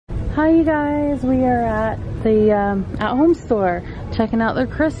Hi you guys, we are at the at-home store checking out their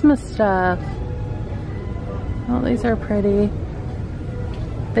Christmas stuff. Oh, these are pretty.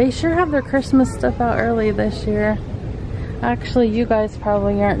 They sure have their Christmas stuff out early this year. Actually, you guys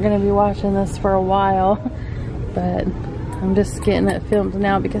probably aren't going to be watching this for a while, but I'm just getting it filmed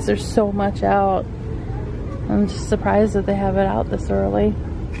now because there's so much out. I'm just surprised that they have it out this early.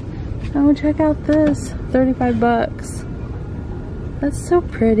 Oh, check out this, 35 bucks. That's so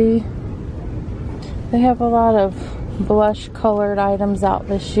pretty. They have a lot of blush colored items out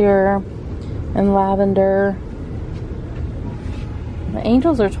this year and lavender. The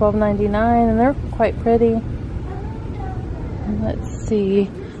angels are $12.99 and they're quite pretty. And let's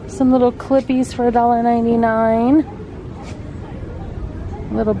see, some little clippies for $1.99.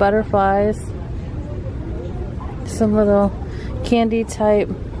 Little butterflies. Some little candy type.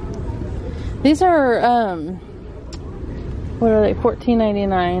 These are what are they?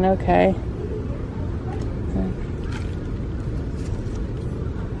 $14.99. Okay.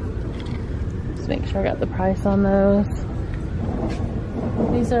 Let's make sure I got the price on those.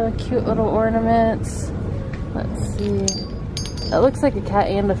 These are cute little ornaments. Let's see. That looks like a cat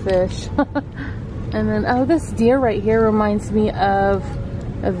and a fish. And then, oh, this deer right here reminds me of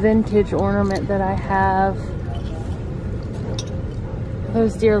a vintage ornament that I have.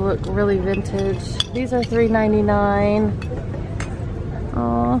 Those deer look really vintage. These are $3.99.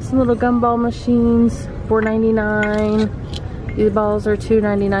 Oh, some little gumball machines, $4.99. These balls are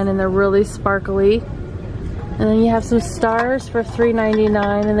 $2.99 and they're really sparkly. And then you have some stars for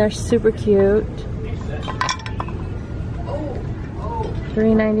 $3.99 and they're super cute.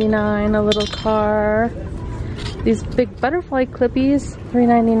 $3.99, a little car. These big butterfly clippies,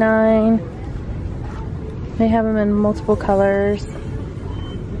 $3.99. They have them in multiple colors.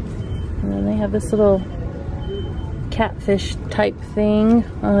 And then they have this little catfish type thing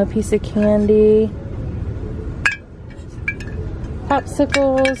on a piece of candy.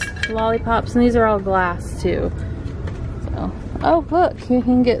 Popsicles, lollipops, and these are all glass too. So, oh look, you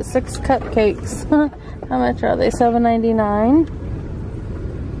can get 6 cupcakes. How much are they? $7.99.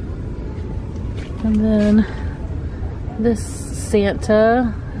 And then this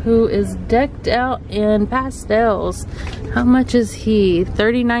Santa who is decked out in pastels. How much is he?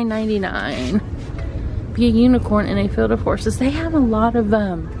 $39.99. Be a unicorn in a field of horses. They have a lot of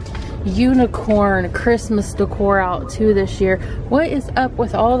unicorn Christmas decor out too this year. What is up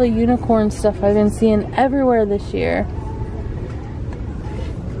with all the unicorn stuff I've been seeing everywhere this year?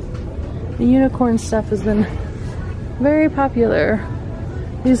 The unicorn stuff has been very popular.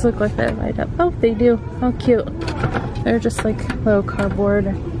 These look like they light up. Oh, they do. How cute. They're just like little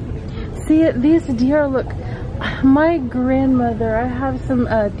cardboard. See, these deer look, my grandmother, I have some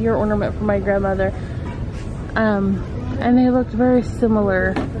deer ornament for my grandmother. And they looked very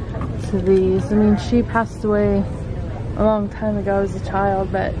similar to these. I mean, she passed away a long time ago as a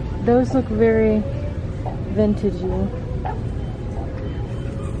child, but those look very vintagey.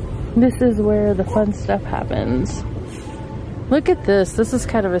 This is where the fun stuff happens. Look at this. This is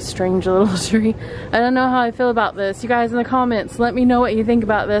kind of a strange little tree. I don't know how I feel about this. You guys in the comments, let me know what you think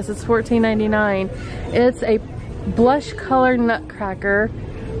about this. It's $14.99. It's a blush colored nutcracker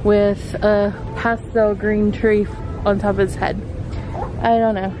with a pastel green tree on top of its head. I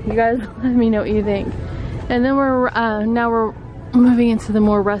don't know. You guys let me know what you think. And then now we're moving into the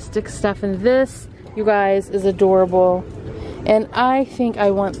more rustic stuff, and this, you guys, is adorable. And I think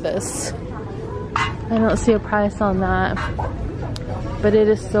I want this. I don't see a price on that, but it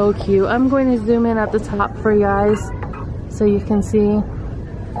is so cute. I'm going to zoom in at the top for you guys so you can see.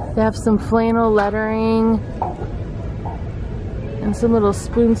 They have some flannel lettering and some little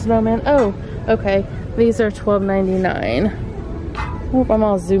spoon snowmen. Oh, okay. These are $12.99. Hope I'm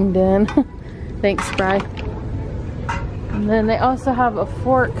all zoomed in. Thanks, Bri. And then they also have a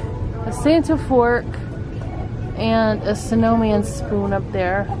fork, a Santa fork, and a snowman spoon up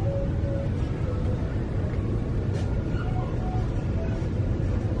there.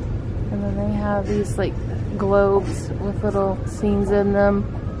 And then they have these like globes with little scenes in them.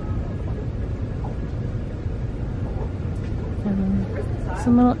 And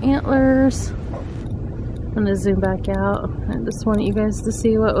some little antlers. I'm gonna zoom back out. I just wanted you guys to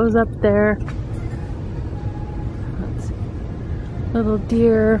see what was up there. Let's see. Little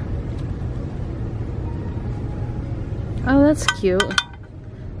deer. Oh, that's cute.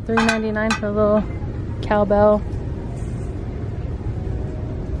 $3.99 for a little cowbell.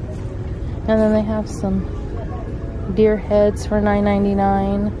 And then they have some deer heads for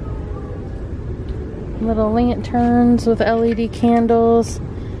 $9.99. Little lanterns with LED candles.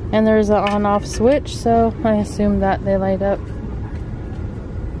 And there's an on-off switch, so I assume that they light up.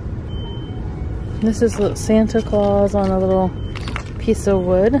 This is little Santa Claus on a little piece of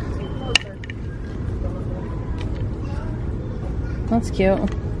wood. That's cute.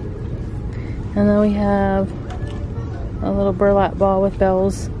 And then we have a little burlap ball with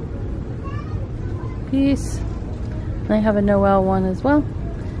bells piece. And I have a Noel one as well.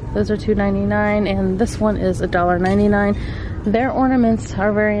 Those are $2.99, and this one is $1.99. Their ornaments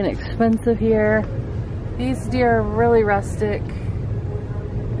are very inexpensive here. These deer are really rustic,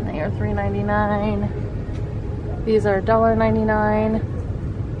 and they are $3.99. These are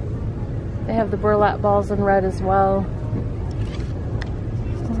 $1.99. They have the burlap balls in red as well.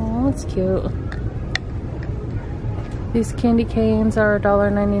 Oh, that's cute. These candy canes are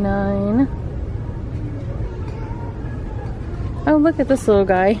 $1.99. Oh, look at this little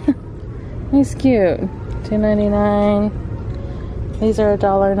guy. He's cute. $2.99. These are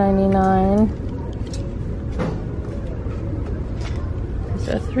 $1.99. These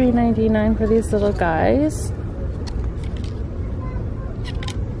are $3.99 for these little guys.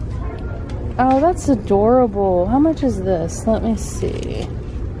 Oh, that's adorable. How much is this? Let me see.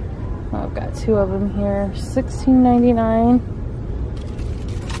 Oh, I've got two of them here. $16.99.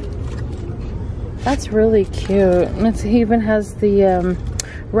 That's really cute. It even has the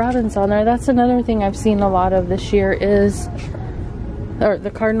robins on there. That's another thing I've seen a lot of this year is, or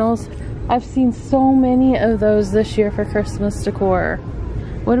the cardinals. I've seen so many of those this year for Christmas decor.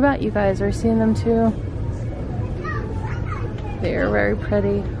 What about you guys? Are you seeing them too? They are very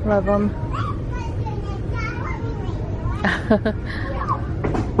pretty. Love them.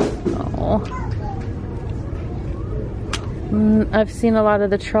 Oh. I've seen a lot of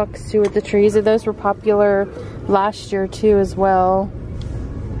the trucks too with the trees. Those were popular last year too as well.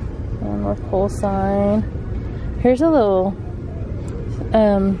 One North Pole sign. Here's a little,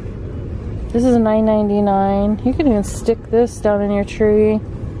 this is $9.99. You can even stick this down in your tree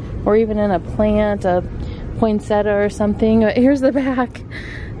or even in a plant, a poinsettia or something. But here's the back.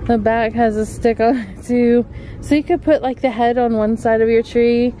 The back has a stick on it too. So you could put like the head on one side of your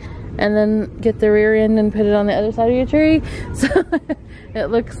tree and then get the rear end and put it on the other side of your tree. So it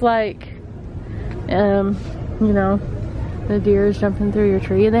looks like, you know, the deer is jumping through your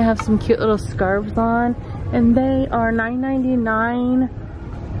tree. And they have some cute little scarves on. And they are $9.99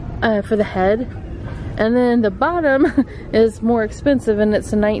 for the head. And then the bottom is more expensive and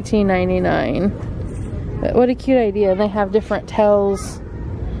it's $19.99. But what a cute idea. They have different tails.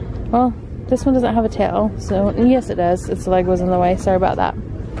 Well, this one doesn't have a tail. So, yes it does. Its leg was in the way. Sorry about that.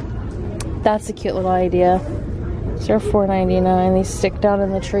 That's a cute little idea. These are $4.99. These stick down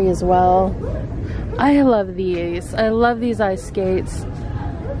in the tree as well. I love these. I love these ice skates.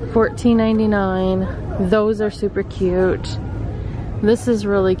 $14.99. Those are super cute. This is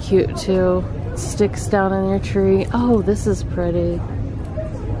really cute too. It sticks down in your tree. Oh, this is pretty.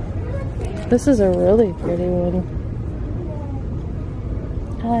 This is a really pretty one.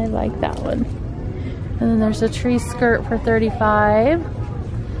 I like that one. And then there's a tree skirt for $35.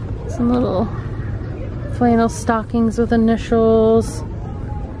 Some little flannel stockings with initials.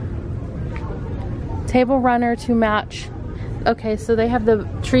 Table runner to match. Okay, so they have the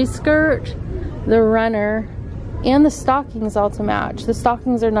tree skirt, the runner, and the stockings all to match. The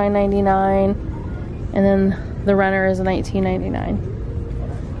stockings are $9.99, and then the runner is $19.99.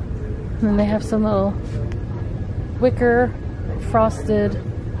 And then they have some little wicker frosted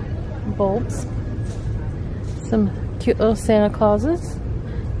bulbs. Some cute little Santa Clauses.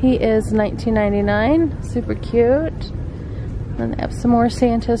 He is $19.99, super cute. And they have some more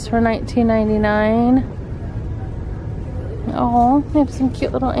Santas for $19.99. Oh, they have some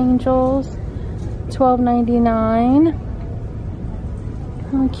cute little angels. $12.99.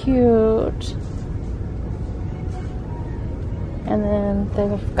 How cute. And then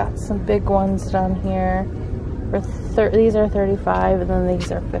they've got some big ones down here. These are $35, and then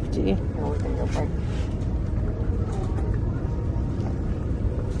these are $50.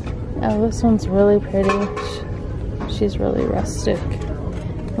 Oh, this one's really pretty. She's really rustic.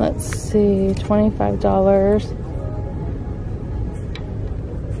 Let's see, $25.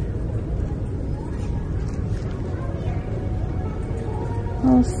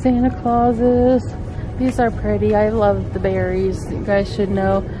 Oh, Santa Clauses. These are pretty. I love the berries. You guys should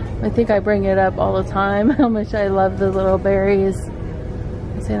know. I think I bring it up all the time how much I love the little berries.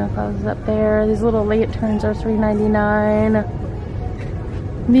 Santa Claus is up there. These little lanterns are $3.99.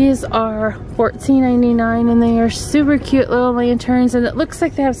 These are $14.99, and they are super cute little lanterns, and it looks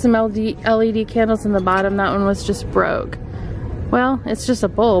like they have some LED candles in the bottom. That one was just broke. Well, it's just a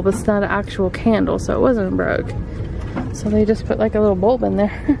bulb. It's not an actual candle, so it wasn't broke. So they just put like a little bulb in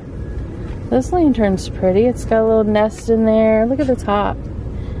there. This lantern's pretty. It's got a little nest in there. Look at the top.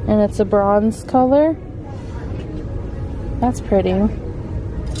 and it's a bronze color. That's pretty.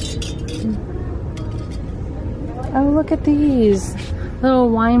 Oh, look at these little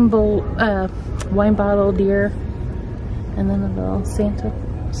wine bottle deer, and then a little Santa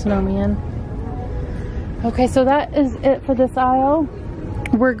snowman. Okay, so that is it for this aisle.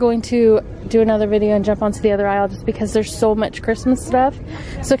 We're going to do another video and jump onto the other aisle just because there's so much Christmas stuff.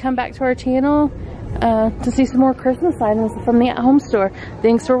 So come back to our channel to see some more Christmas items from the At Home store.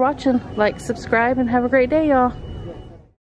 Thanks for watching. Like, subscribe, and have a great day, y'all.